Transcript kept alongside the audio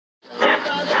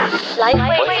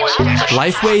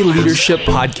Lifeway Leadership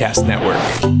Podcast Network.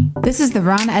 This is the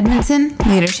Ron Edmondson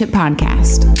Leadership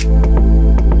Podcast.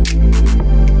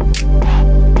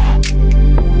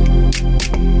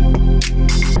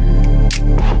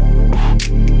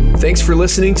 Thanks for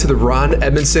listening to the Ron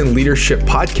Edmondson Leadership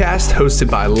Podcast hosted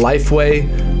by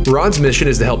Lifeway. Ron's mission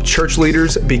is to help church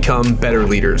leaders become better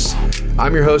leaders.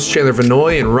 I'm your host, Chandler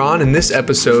Vanoy, and Ron, in this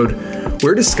episode,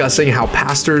 we're discussing how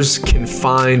pastors can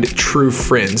find true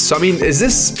friends. So, I mean, is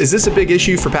this a big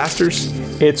issue for pastors?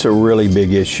 It's a really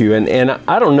big issue, and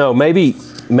I don't know, maybe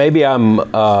I'm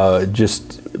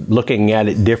just looking at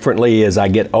it differently as I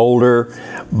get older,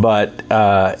 but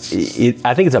I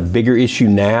think it's a bigger issue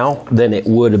now than it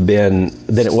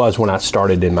was when I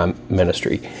started in my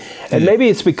ministry. And maybe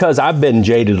it's because I've been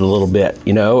jaded a little bit,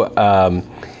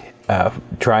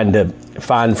 trying to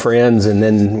find friends and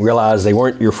then realize they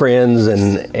weren't your friends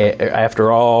and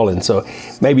after all. And so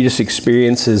maybe just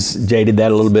experience has jaded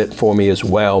that a little bit for me as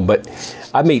well. But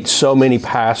I meet so many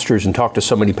pastors and talk to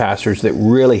so many pastors that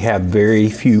really have very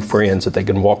few friends that they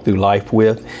can walk through life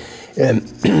with. And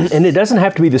it doesn't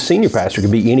have to be the senior pastor. It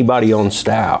could be anybody on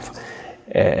staff.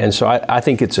 And so I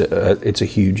think it's a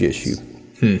huge issue.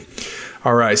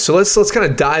 All right, so let's kind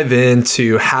of dive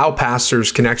into how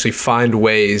pastors can actually find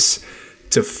ways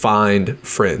to find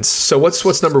friends. So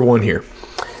what's number one here?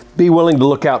 Be willing to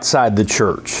look outside the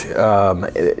church.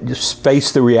 Just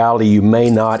face the reality you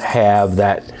may not have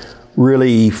that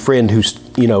really friend who's,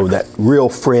 that real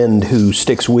friend who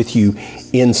sticks with you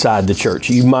inside the church.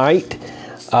 You might,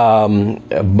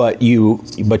 but you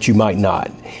might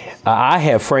not. I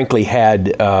have frankly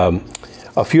had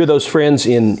a few of those friends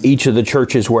in each of the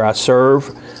churches where I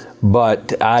serve,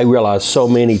 but I realize so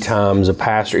many times a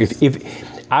pastor, if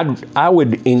I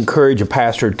would encourage a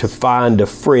pastor to find a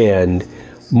friend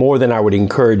more than I would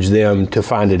encourage them to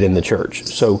find it in the church.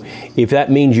 So if that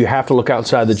means you have to look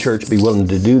outside the church, be willing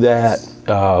to do that,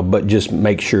 but just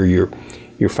make sure you're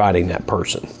finding that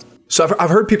person. So I've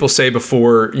heard people say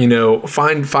before,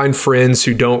 find friends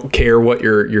who don't care what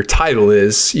your title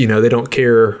is. They don't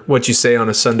care what you say on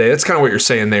a Sunday. That's kind of what you're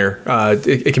saying there.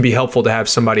 It can be helpful to have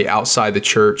somebody outside the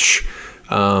church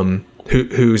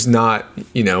who's not,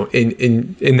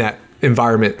 in that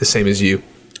environment the same as you.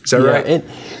 Is that right? And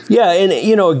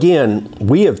again,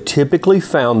 we have typically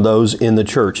found those in the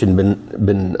church and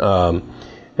been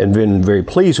very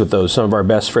pleased with those. Some of our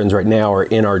best friends right now are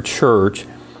in our church,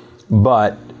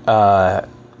 but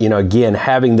again,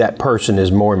 having that person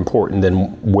is more important than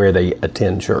where they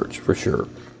attend church, for sure.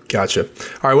 Gotcha.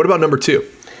 All right, what about number two?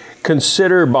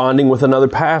 Consider bonding with another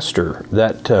pastor.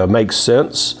 That makes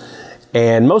sense.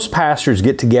 And most pastors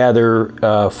get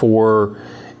together for,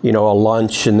 a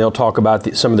lunch, and they'll talk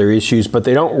about some of their issues, but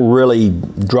they don't really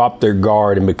drop their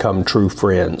guard and become true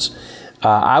friends.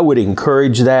 I would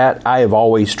encourage that. I have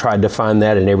always tried to find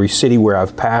that in every city where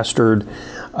I've pastored.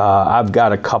 I've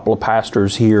got a couple of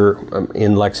pastors here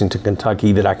in Lexington,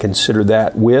 Kentucky that I consider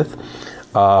that with.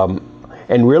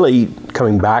 And really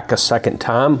coming back a second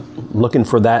time, looking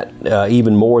for that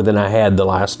even more than I had the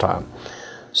last time.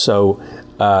 So,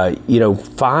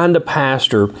 find a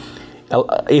pastor.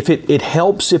 If it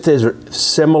helps if there's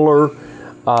similar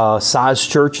size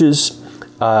churches.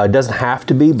 It doesn't have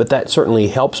to be, but that certainly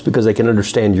helps because they can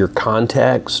understand your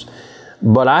context.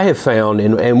 But I have found,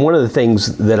 and one of the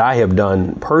things that I have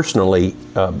done personally,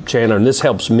 Chandler, and this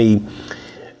helps me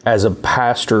as a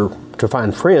pastor to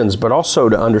find friends, but also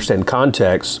to understand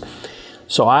context.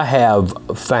 So I have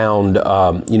found,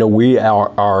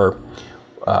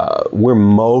 we're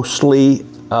mostly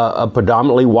a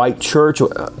predominantly white church.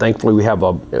 Thankfully, we have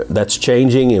that's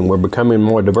changing, and we're becoming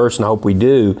more diverse, and I hope we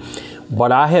do.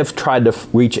 But I have tried to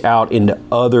reach out into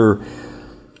other,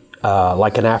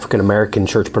 like an African-American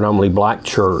church, predominantly black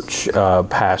church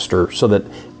pastor, so that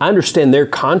I understand their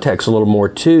context a little more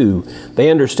too.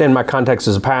 They understand my context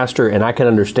as a pastor, and I can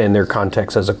understand their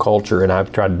context as a culture, and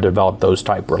I've tried to develop those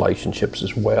type relationships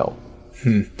as well.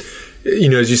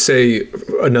 As you say,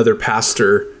 another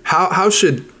pastor, how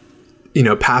should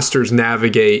pastors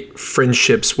navigate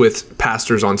friendships with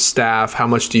pastors on staff? How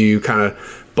much do you kind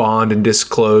of bond and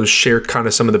disclose, share kind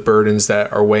of some of the burdens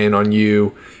that are weighing on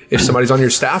you if somebody's on your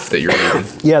staff that you're leading?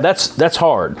 Yeah, that's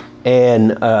hard.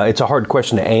 And it's a hard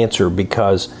question to answer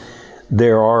because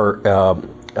there are,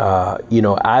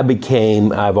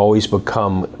 I've always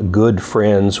become good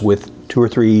friends with 2 or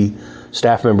 3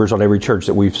 staff members on every church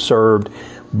that we've served,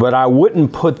 but I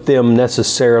wouldn't put them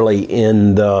necessarily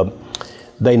in the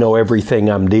they know everything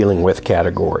I'm dealing with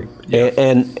category. Yeah.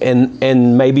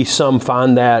 And maybe some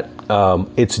find that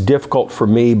it's difficult for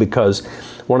me because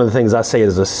one of the things I say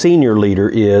as a senior leader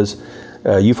is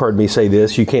you've heard me say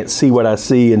this, you can't see what I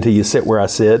see until you sit where I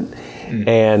sit.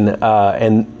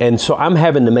 And so I'm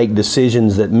having to make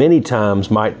decisions that many times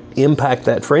might impact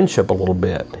that friendship a little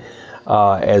bit,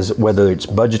 as whether it's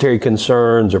budgetary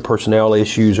concerns or personnel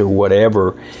issues or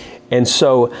whatever. And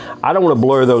so I don't want to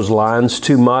blur those lines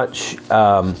too much.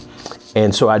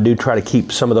 And so I do try to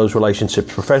keep some of those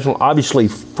relationships professional. Obviously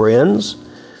friends,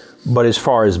 but as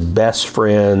far as best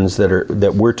friends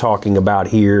that we're talking about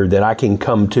here, that I can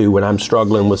come to when I'm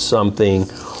struggling with something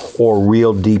or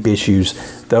real deep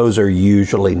issues, those are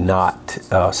usually not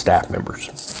staff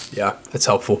members. Yeah, that's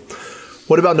helpful.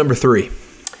 What about number 3?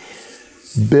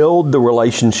 Build the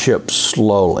relationship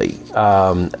slowly.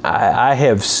 I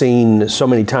have seen so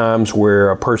many times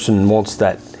where a person wants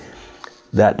that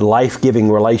life-giving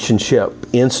relationship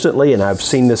instantly, and I've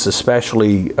seen this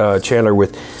especially, Chandler,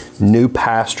 with new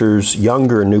pastors,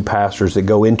 younger new pastors that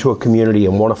go into a community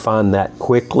and want to find that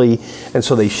quickly, and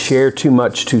so they share too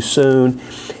much too soon.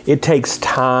 It takes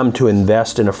time to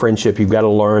invest in a friendship. You've got to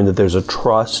learn that there's a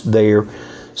trust there.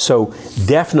 So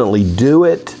definitely do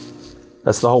it.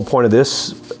 That's the whole point of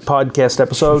this podcast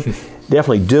episode.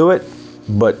 Definitely do it,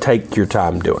 but take your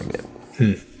time doing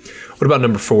it. What about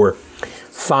number 4?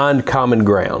 Find common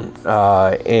ground,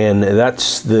 and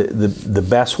that's the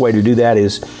best way to do that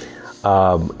is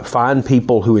find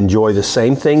people who enjoy the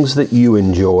same things that you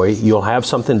enjoy. You'll have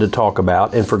something to talk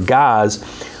about, and for guys,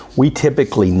 we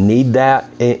typically need that.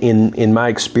 In my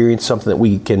experience, something that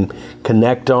we can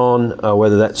connect on,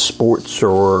 whether that's sports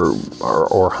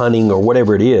or hunting or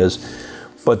whatever it is.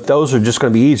 But those are just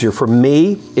going to be easier for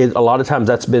me. A lot of times,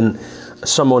 that's been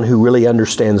someone who really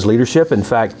understands leadership. In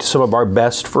fact, some of our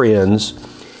best friends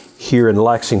here in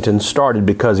Lexington started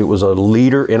because it was a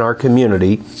leader in our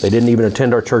community. They didn't even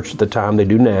attend our church at the time, they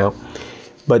do now.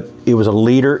 But it was a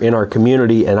leader in our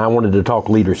community, and I wanted to talk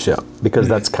leadership because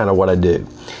that's kind of what I do.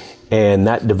 And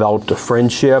that developed a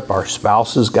friendship. Our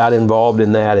spouses got involved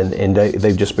in that, and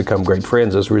they've just become great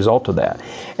friends as a result of that.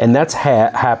 And that's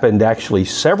happened actually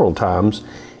several times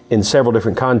in several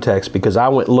different contexts, because I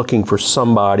went looking for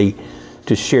somebody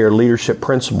to share leadership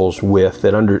principles with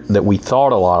that we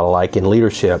thought a lot alike in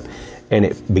leadership, and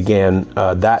it began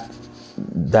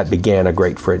that began a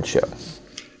great friendship.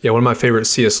 Yeah, one of my favorite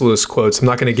C.S. Lewis quotes, I'm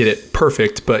not going to get it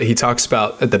perfect, but he talks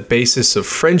about that the basis of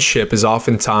friendship is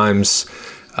oftentimes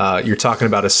you're talking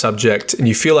about a subject and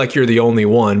you feel like you're the only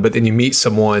one, but then you meet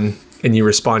someone and you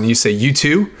respond and you say, you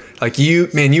too? Like you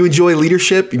enjoy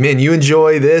leadership, man, you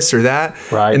enjoy this or that.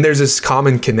 Right. And there's this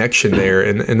common connection there,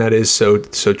 and that is so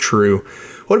true.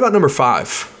 What about number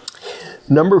 5?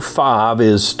 Number 5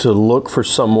 is to look for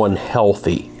someone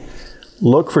healthy.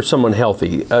 Look for someone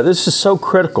healthy. This is so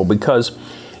critical because,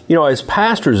 as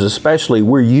pastors especially,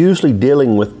 we're usually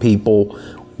dealing with people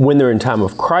when they're in time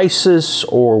of crisis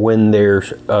or when they're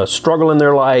struggling in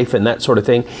their life and that sort of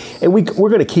thing. And we're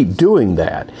going to keep doing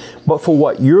that. But for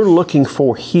what you're looking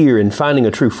for here in finding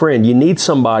a true friend, you need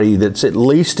somebody that's at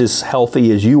least as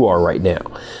healthy as you are right now,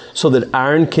 so that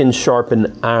iron can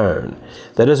sharpen iron.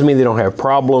 That doesn't mean they don't have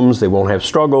problems, they won't have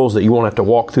struggles, that you won't have to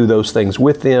walk through those things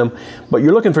with them. But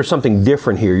you're looking for something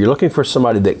different here. You're looking for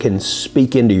somebody that can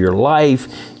speak into your life,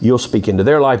 you'll speak into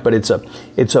their life, but it's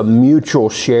a mutual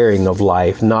sharing of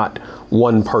life, not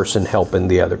one person helping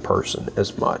the other person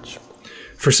as much.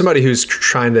 For somebody who's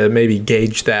trying to maybe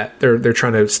gauge that, they're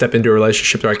trying to step into a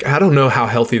relationship, they're like, I don't know how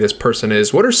healthy this person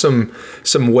is. What are some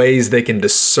ways they can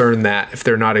discern that if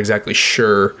they're not exactly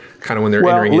sure, kind of when they're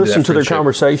entering into that friendship? Listen to their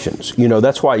conversations.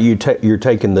 That's why you're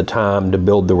taking the time to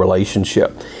build the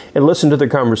relationship. And listen to their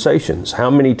conversations.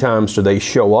 How many times do they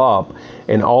show up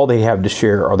and all they have to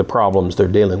share are the problems they're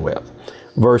dealing with?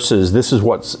 Versus this is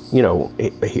what's,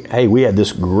 hey, we had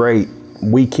this great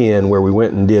weekend where we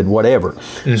went and did whatever.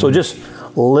 Mm-hmm. So just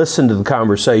listen to the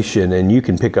conversation and you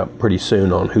can pick up pretty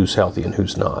soon on who's healthy and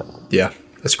who's not. Yeah,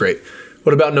 that's great.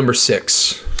 What about number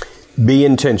 6? Be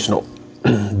intentional.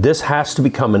 This has to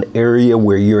become an area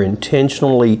where you're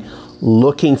intentionally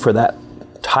looking for that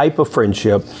type of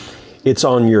friendship. It's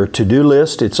on your to-do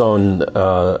list. It's on.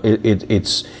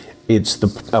 It's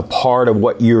a part of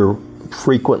what you're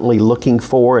frequently looking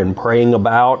for and praying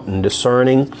about and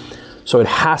discerning. So it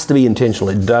has to be intentional.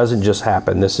 It doesn't just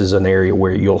happen. This is an area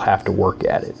where you'll have to work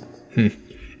at it.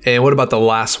 And what about the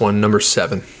last one, number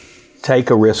 7?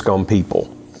 Take a risk on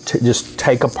people. Just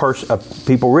take a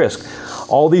people risk.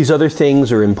 All these other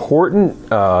things are important.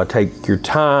 Take your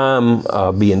time,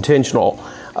 be intentional,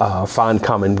 find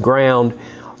common ground.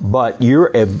 But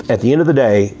you're, at the end of the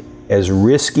day, as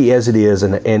risky as it is,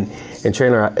 and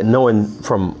Chandler, knowing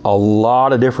from a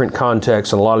lot of different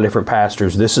contexts and a lot of different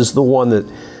pastors, this is the one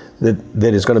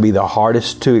that is going to be the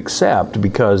hardest to accept,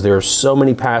 because there are so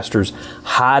many pastors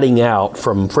hiding out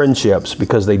from friendships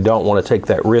because they don't want to take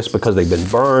that risk, because they've been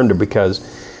burned, or because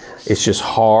it's just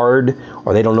hard,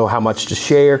 or they don't know how much to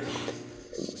share.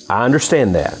 I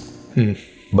understand that,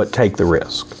 but take the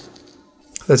risk.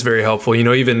 That's very helpful.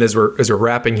 Even as we're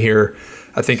wrapping here,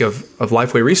 I think of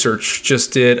Lifeway Research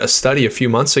just did a study a few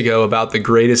months ago about the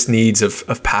greatest needs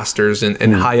of pastors,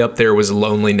 and high up there was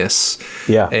loneliness.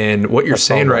 Yeah. And what you're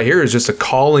saying right here is just a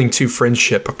calling to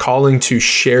friendship, a calling to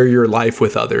share your life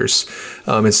with others.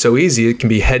 It's so easy. It can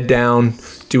be head down,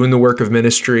 doing the work of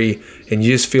ministry, and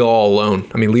you just feel all alone.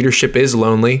 I mean, leadership is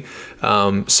lonely.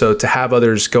 So to have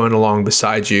others going along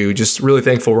beside you, just really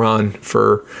thankful, Ron,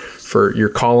 for your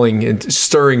calling and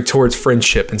stirring towards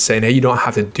friendship and saying, hey, you don't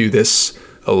have to do this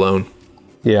alone.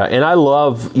 Yeah, and I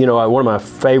love, one of my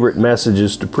favorite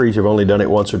messages to preach, I've only done it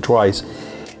once or twice,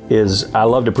 is I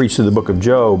love to preach through the book of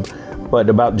Job, but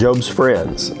about Job's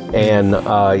friends. And,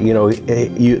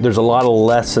 there's a lot of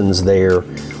lessons there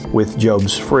with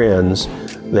Job's friends.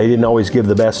 They didn't always give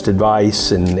the best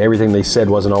advice, and everything they said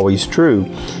wasn't always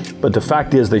true. But the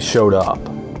fact is, they showed up,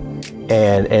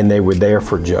 and they were there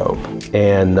for Job.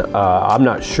 And I'm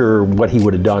not sure what he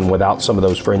would have done without some of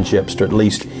those friendships, to at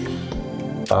least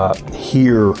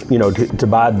to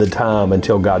bide the time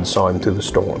until God saw him through the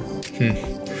storm.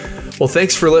 Well,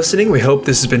 thanks for listening. We hope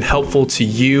this has been helpful to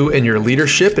you and your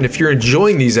leadership. And if you're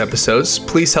enjoying these episodes,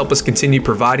 please help us continue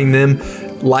providing them,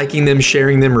 liking them,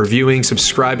 sharing them, reviewing,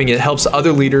 subscribing. It helps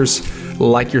other leaders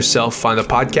like yourself find the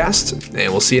podcast.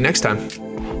 And we'll see you next time.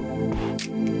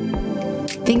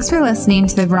 Thanks for listening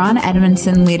to the Ron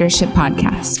Edmondson Leadership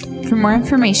Podcast. For more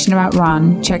information about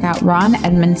Ron, check out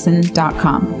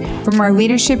ronedmondson.com. For more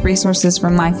leadership resources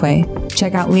from Lifeway,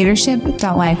 check out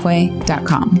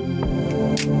leadership.lifeway.com.